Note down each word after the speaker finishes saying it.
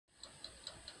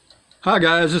Hi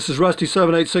guys, this is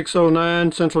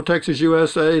Rusty78609, Central Texas,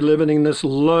 USA, living in this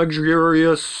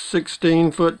luxurious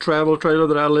 16-foot travel trailer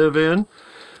that I live in.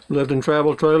 Lived in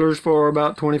travel trailers for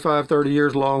about 25-30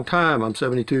 years, long time. I'm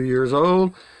 72 years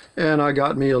old, and I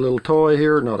got me a little toy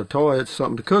here. Not a toy, it's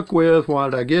something to cook with. Why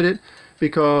did I get it?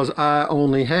 Because I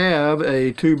only have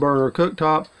a 2-burner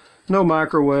cooktop, no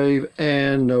microwave,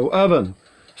 and no oven.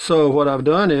 So what I've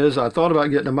done is I thought about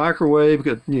getting a microwave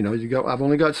because, I've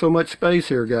only got so much space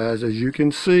here, guys, as you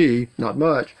can see, not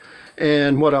much.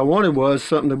 And what I wanted was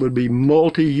something that would be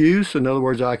multi-use. In other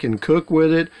words, I can cook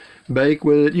with it, bake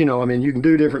with it, you can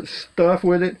do different stuff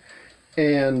with it.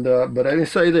 And but I didn't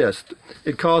say this,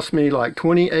 it cost me like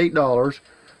 $28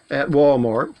 at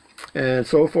Walmart. And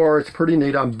so far it's pretty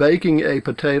neat. I'm baking a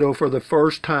potato for the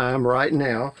first time right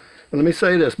now. But let me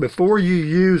say this, before you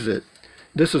use it,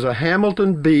 this is a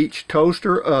Hamilton Beach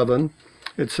toaster oven.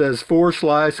 It says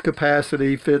 4-slice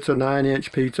capacity, fits a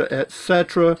 9-inch pizza,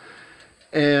 etc.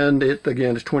 And it,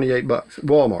 again, is 28 bucks at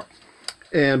Walmart.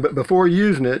 But before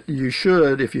using it, you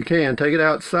should, if you can, take it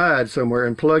outside somewhere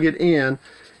and plug it in,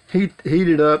 heat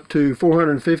it up to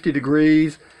 450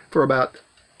 degrees for about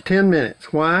 10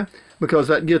 minutes. Why? Because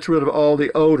that gets rid of all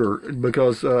the odor,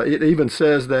 because it even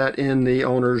says that in the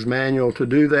owner's manual to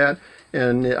do that.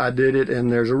 And I did it,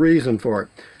 and there's a reason for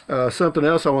it. Something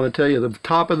else I want to tell you, the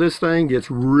top of this thing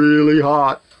gets really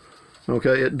hot.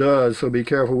 Okay, it does, so be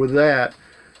careful with that.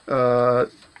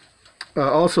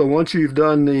 Also, once you've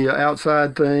done the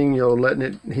outside thing, letting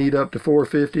it heat up to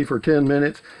 450 for 10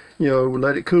 minutes,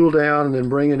 let it cool down and then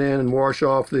bring it in and wash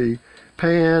off the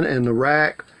pan and the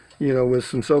rack, with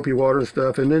some soapy water and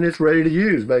stuff, and then it's ready to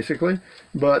use, basically.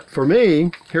 But for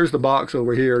me, here's the box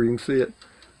over here, you can see it.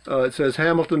 It says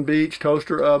Hamilton Beach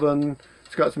toaster oven.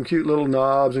 It's got some cute little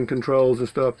knobs and controls and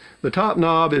stuff. The top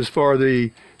knob is for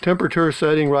the temperature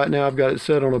setting. Right now I've got it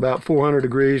set on about 400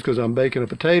 degrees because I'm baking a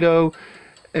potato.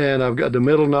 And I've got the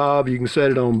middle knob. You can set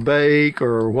it on bake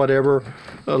or whatever.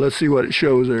 Let's see what it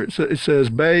shows there. It says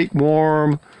bake,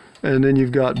 warm, and then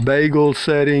you've got bagel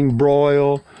setting,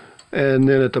 broil, and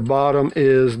then at the bottom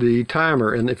is the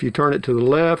timer. And if you turn it to the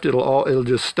left, it'll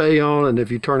just stay on, and if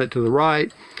you turn it to the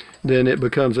right, then it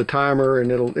becomes a timer,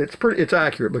 and it's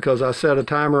accurate because I set a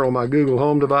timer on my Google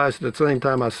Home device at the same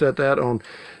time I set that on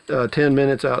 10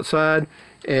 minutes outside,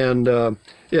 and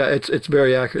yeah, it's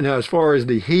very accurate. Now, as far as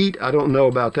the heat, I don't know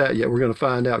about that yet. We're going to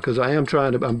find out because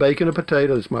I'm baking a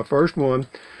potato. It's my first one,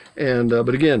 and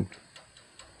but again,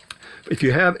 if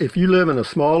you live in a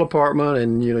small apartment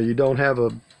and you don't have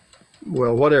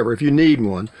whatever, if you need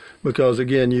one, because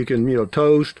again, you can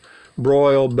toast,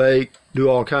 broil, bake, do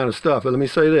all kind of stuff. But let me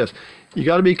say this, you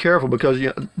got to be careful because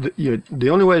the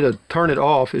only way to turn it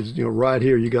off is right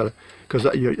here. You got to, because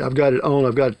I've got it on,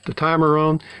 I've got the timer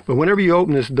on, but whenever you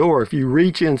open this door, if you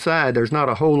reach inside, there's not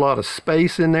a whole lot of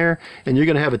space in there, and you're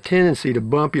going to have a tendency to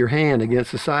bump your hand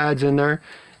against the sides in there.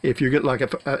 If you get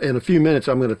in a few minutes,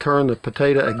 I'm going to turn the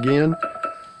potato again.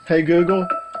 Hey Google,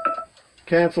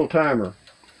 cancel timer.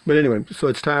 But anyway, so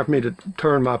it's time for me to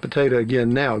turn my potato again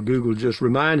now. Google just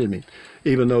reminded me.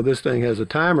 Even though this thing has a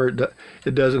timer,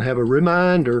 it doesn't have a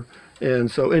reminder.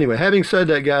 And so anyway, having said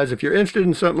that, guys, if you're interested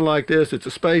in something like this, it's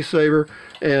a space saver.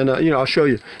 And I'll show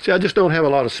you. See, I just don't have a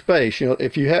lot of space.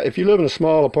 If you live in a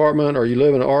small apartment or you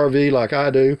live in an RV like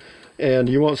I do, and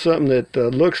you want something that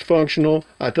looks functional,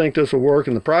 I think this will work,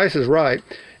 and the price is right.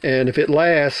 And if it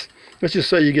lasts, let's just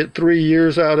say you get 3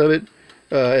 years out of it,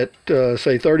 at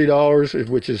say $30,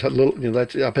 which is a little,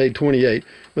 I paid $28,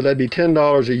 but that'd be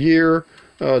 $10 a year.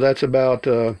 That's about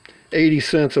 80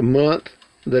 cents a month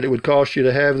that it would cost you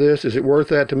to have this. Is it worth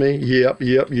that to me?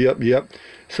 Yep.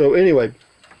 So anyway,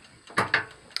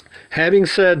 having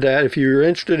said that, if you're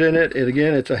interested in it, and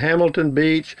again, it's a Hamilton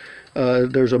Beach.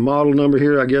 There's a model number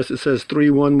here. I guess it says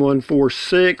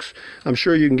 31146. I'm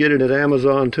sure you can get it at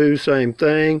Amazon too. Same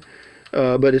thing.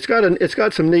 But it's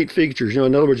got some neat features.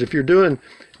 In other words, if you're doing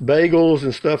bagels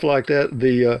and stuff like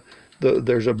that,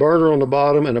 there's a burner on the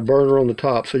bottom and a burner on the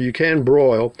top, so you can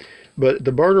broil. But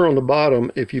the burner on the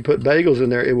bottom, if you put bagels in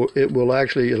there,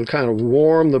 it'll kind of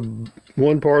warm the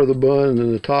one part of the bun, and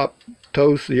then the top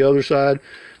toast the other side.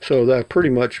 So that pretty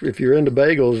much, if you're into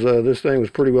bagels, this thing was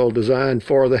pretty well designed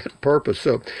for that purpose.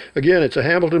 So again, it's a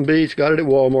Hamilton Beach. Got it at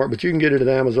Walmart, but you can get it at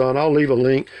Amazon. I'll leave a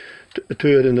link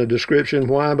to it in the description.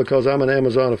 Why? Because I'm an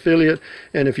Amazon affiliate,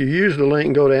 and if you use the link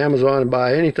and go to Amazon and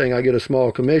buy anything, I get a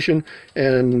small commission,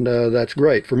 and that's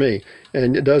great for me.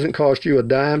 And it doesn't cost you a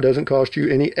dime, doesn't cost you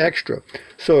any extra.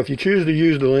 So if you choose to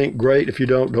use the link, great. If you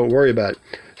don't worry about it.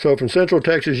 So from Central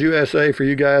Texas, USA, for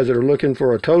you guys that are looking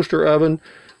for a toaster oven,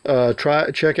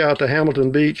 check out the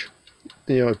Hamilton Beach,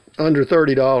 under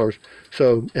 $30.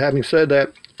 So having said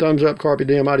that, thumbs up, carpe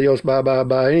diem, adios, bye, bye,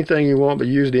 bye. Anything you want, but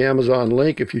use the Amazon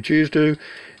link if you choose to.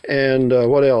 And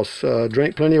what else?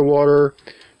 Drink plenty of water.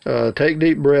 Take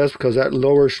deep breaths, because that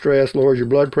lowers stress, lowers your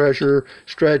blood pressure.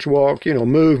 Stretch, walk,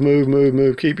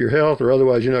 move. Keep your health, or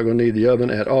otherwise you're not going to need the oven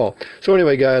at all. So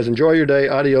anyway, guys, enjoy your day.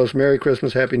 Adios. Merry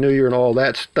Christmas, Happy New Year, and all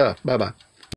that stuff. Bye-bye.